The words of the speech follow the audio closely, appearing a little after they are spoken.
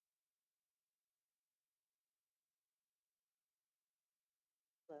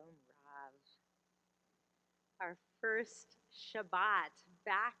Shalom Rav. Our first Shabbat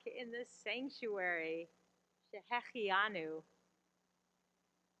back in the sanctuary, Shehechianu,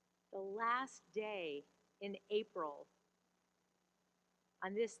 the last day in April,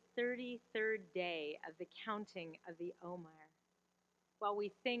 on this 33rd day of the counting of the Omer. While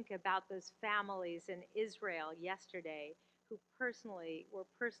we think about those families in Israel yesterday who were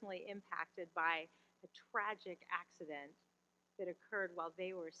personally impacted by a tragic accident that occurred while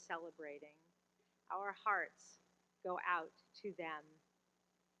they were celebrating, our hearts go out to them.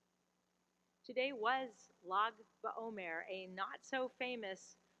 Today was Lag BaOmer, a not so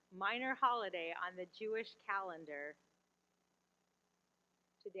famous minor holiday on the Jewish calendar.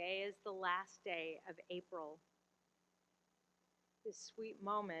 Today is the last day of April. This sweet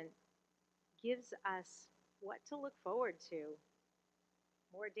moment gives us what to look forward to.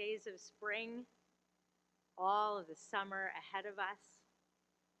 More days of spring, all of the summer ahead of us,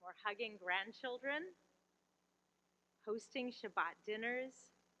 more hugging grandchildren, hosting Shabbat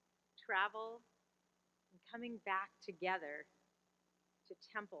dinners, travel, and coming back together to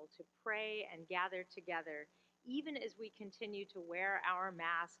temple to pray and gather together, even as we continue to wear our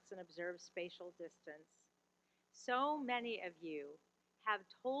masks and observe spatial distance. So many of you have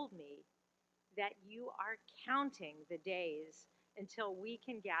told me that you are counting the days until we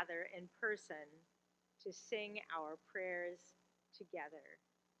can gather in person to sing our prayers together.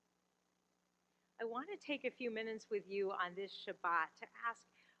 I want to take a few minutes with you on this Shabbat to ask,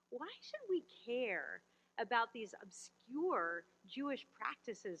 why should we care about these obscure Jewish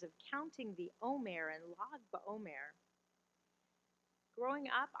practices of counting the Omer and Lag BaOmer? Growing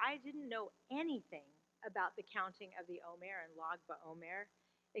up, I didn't know anything about the counting of the Omer and Lag BaOmer,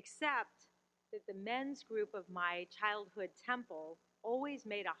 except that the men's group of my childhood temple always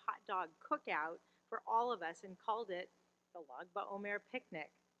made a hot dog cookout for all of us and called it the Lag BaOmer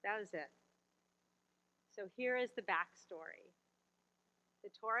picnic. That was it. So here is the backstory.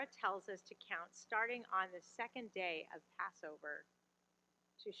 The Torah tells us to count starting on the second day of Passover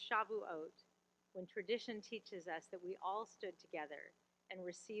to Shavuot, when tradition teaches us that we all stood together and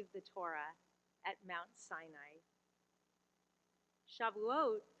received the Torah at Mount Sinai.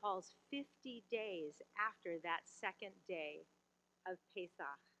 Shavuot falls 50 days after that second day of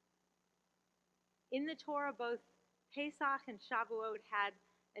Pesach. In the Torah, both Pesach and Shavuot had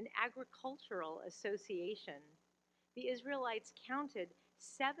an agricultural association. The Israelites counted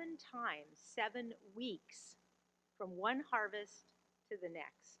 7 times, 7 weeks, from one harvest to the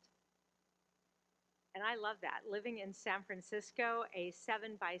next. And I love that. Living in San Francisco, a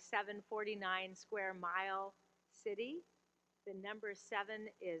 7 by 749 square mile city, the number 7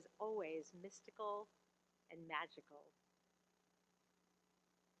 is always mystical and magical.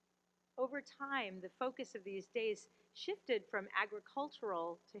 Over time, the focus of these days shifted from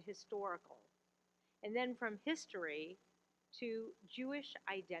agricultural to historical, and then from history to Jewish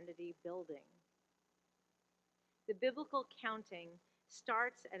identity building. The biblical counting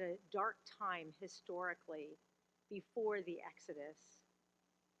starts at a dark time historically before the Exodus.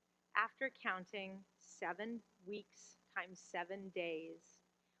 After counting 7 weeks times 7 days,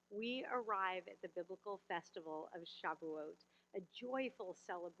 we arrive at the biblical festival of Shavuot, a joyful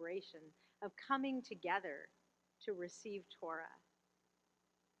celebration of coming together to receive Torah.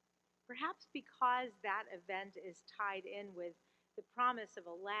 Perhaps because that event is tied in with the promise of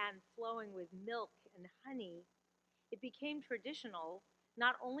a land flowing with milk and honey, it became traditional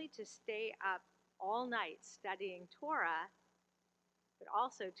not only to stay up all night studying Torah, but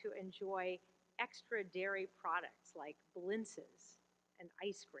also to enjoy extra dairy products like blintzes and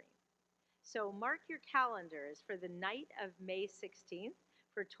ice cream. So mark your calendars for the night of May 16th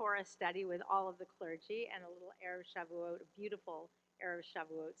for Torah study with all of the clergy and a little Erev Shavuot, a beautiful Erev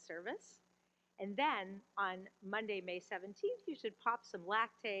Shavuot service. And then on Monday, May 17th, you should pop some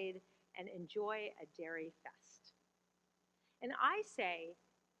Lactaid and enjoy a dairy fest. And I say,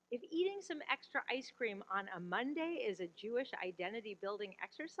 if eating some extra ice cream on a Monday is a Jewish identity building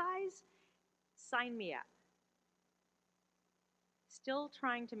exercise, sign me up. Still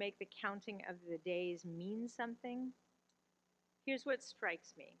trying to make the counting of the days mean something? Here's what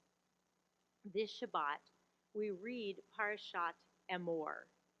strikes me. This Shabbat, we read Parashat Emor,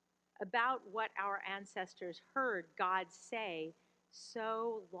 about what our ancestors heard God say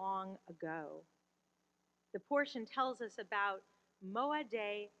so long ago. The portion tells us about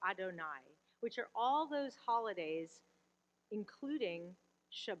Moadei Adonai, which are all those holidays, including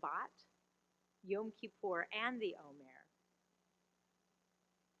Shabbat, Yom Kippur, and the Omer.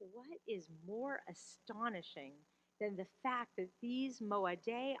 What is more astonishing than the fact that these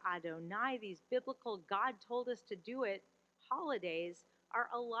Moadei Adonai, these biblical God told us to do it holidays, are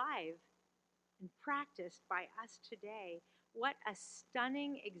alive and practiced by us today. What a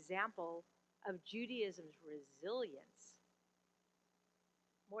stunning example of Judaism's resilience.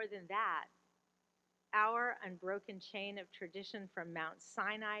 More than that, our unbroken chain of tradition from Mount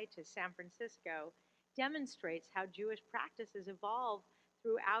Sinai to San Francisco demonstrates how Jewish practices evolve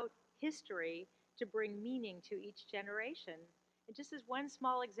throughout history to bring meaning to each generation. And just as one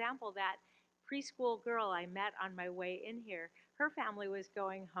small example, that preschool girl I met on my way in here, her family was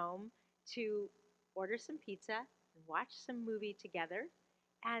going home to order some pizza and watch some movie together.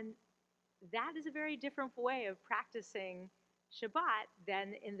 And that is a very different way of practicing Shabbat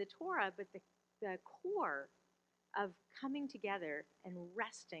than in the Torah, but the core of coming together and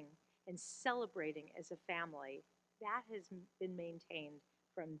resting and celebrating as a family, that has been maintained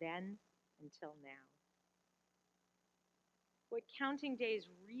from then until now. What counting days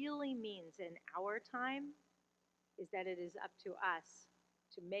really means in our time is that it is up to us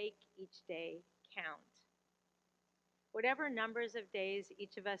to make each day count. Whatever numbers of days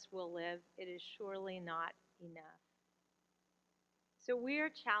each of us will live, it is surely not enough. So we are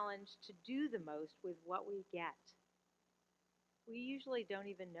challenged to do the most with what we get. We usually don't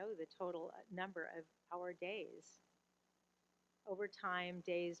even know the total number of our days. Over time,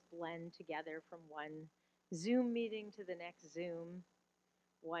 days blend together from one Zoom meeting to the next Zoom,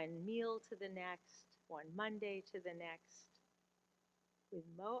 one meal to the next, one Monday to the next. With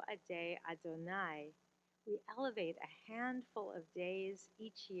Mo'adei Adonai, we elevate a handful of days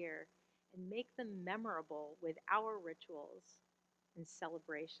each year and make them memorable with our rituals and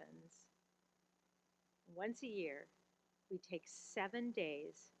celebrations. Once a year, we take 7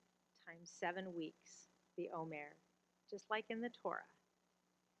 days times 7 weeks, the Omer, just like in the Torah.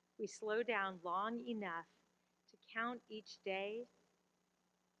 We slow down long enough to count each day,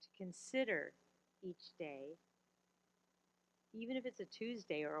 to consider each day, even if it's a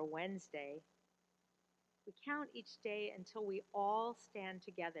Tuesday or a Wednesday. We count each day until we all stand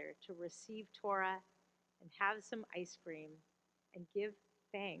together to receive Torah and have some ice cream and give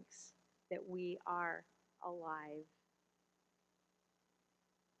thanks that we are alive.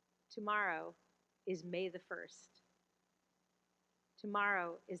 Tomorrow is May the 1st.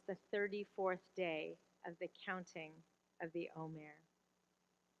 Tomorrow is the 34th day of the counting of the Omer.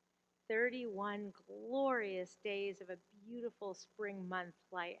 31 glorious days of a beautiful spring month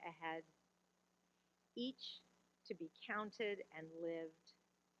lie ahead, each to be counted and lived.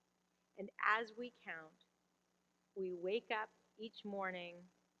 And as we count, we wake up each morning,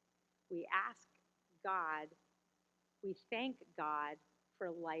 we ask God, we thank God for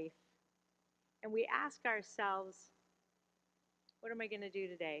life, and we ask ourselves, what am I going to do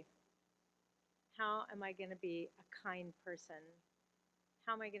today? How am I going to be a kind person?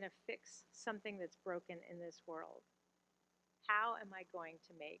 How am I going to fix something that's broken in this world? How am I going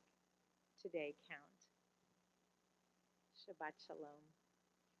to make today count? Shabbat Shalom.